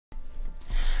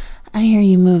I hear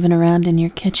you moving around in your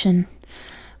kitchen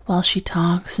while she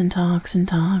talks and talks and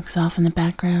talks off in the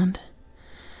background.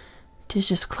 'Tis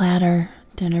just clatter,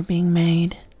 dinner being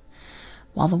made,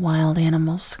 while the wild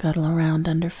animals scuttle around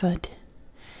underfoot,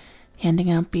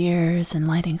 handing out beers and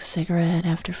lighting cigarette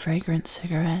after fragrant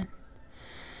cigarette.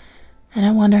 And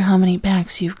I wonder how many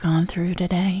backs you've gone through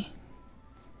today.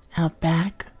 Out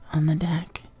back on the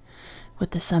deck,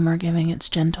 with the summer giving its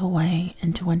gentle way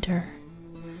into winter.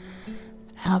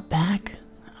 Out back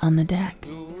on the deck,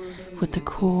 with the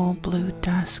cool blue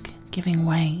dusk giving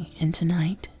way into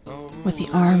night, with the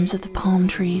arms of the palm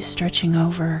trees stretching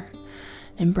over,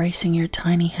 embracing your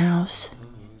tiny house,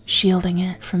 shielding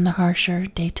it from the harsher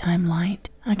daytime light.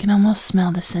 I can almost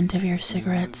smell the scent of your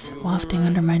cigarettes wafting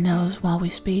under my nose while we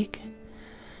speak,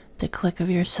 the click of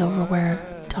your silverware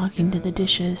talking to the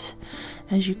dishes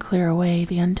as you clear away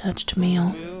the untouched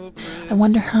meal. I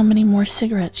wonder how many more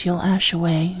cigarettes you'll ash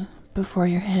away before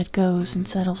your head goes and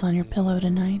settles on your pillow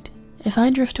tonight. If I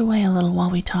drift away a little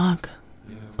while we talk,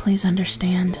 please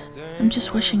understand. I'm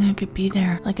just wishing I could be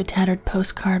there, like a tattered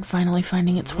postcard finally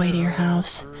finding its way to your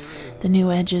house. The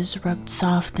new edges rubbed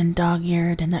soft and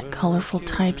dog-eared, and that colorful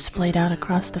type splayed out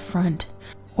across the front.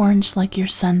 Orange like your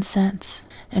sunsets,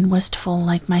 and wistful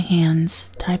like my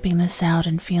hands, typing this out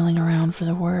and feeling around for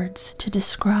the words to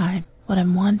describe what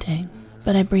I'm wanting.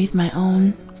 But I breathe my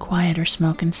own, quieter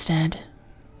smoke instead,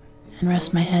 and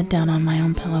rest my head down on my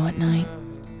own pillow at night,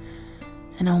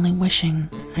 and only wishing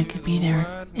I could be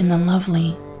there in the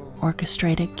lovely,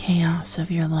 orchestrated chaos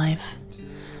of your life,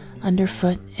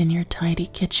 underfoot in your tidy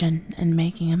kitchen and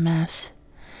making a mess,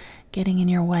 getting in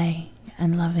your way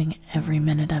and loving every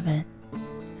minute of it.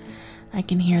 I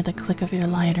can hear the click of your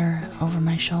lighter over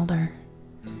my shoulder,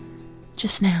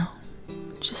 just now,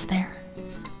 just there,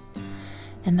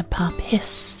 and the pop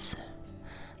hiss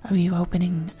of you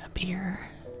opening a beer,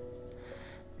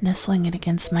 nestling it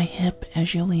against my hip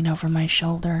as you lean over my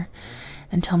shoulder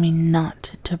and tell me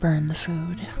not to burn the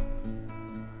food.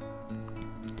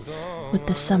 With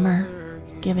the summer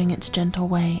giving its gentle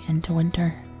way into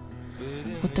winter,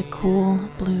 with the cool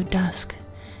blue dusk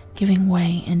giving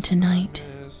way into night,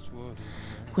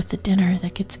 with the dinner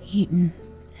that gets eaten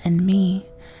and me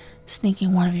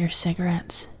sneaking one of your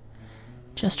cigarettes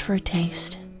just for a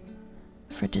taste,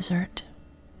 for dessert.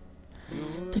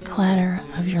 The clatter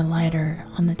of your lighter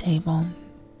on the table,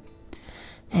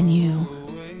 and you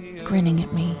grinning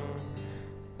at me,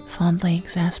 fondly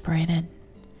exasperated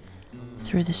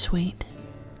through the sweet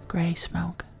gray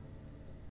smoke.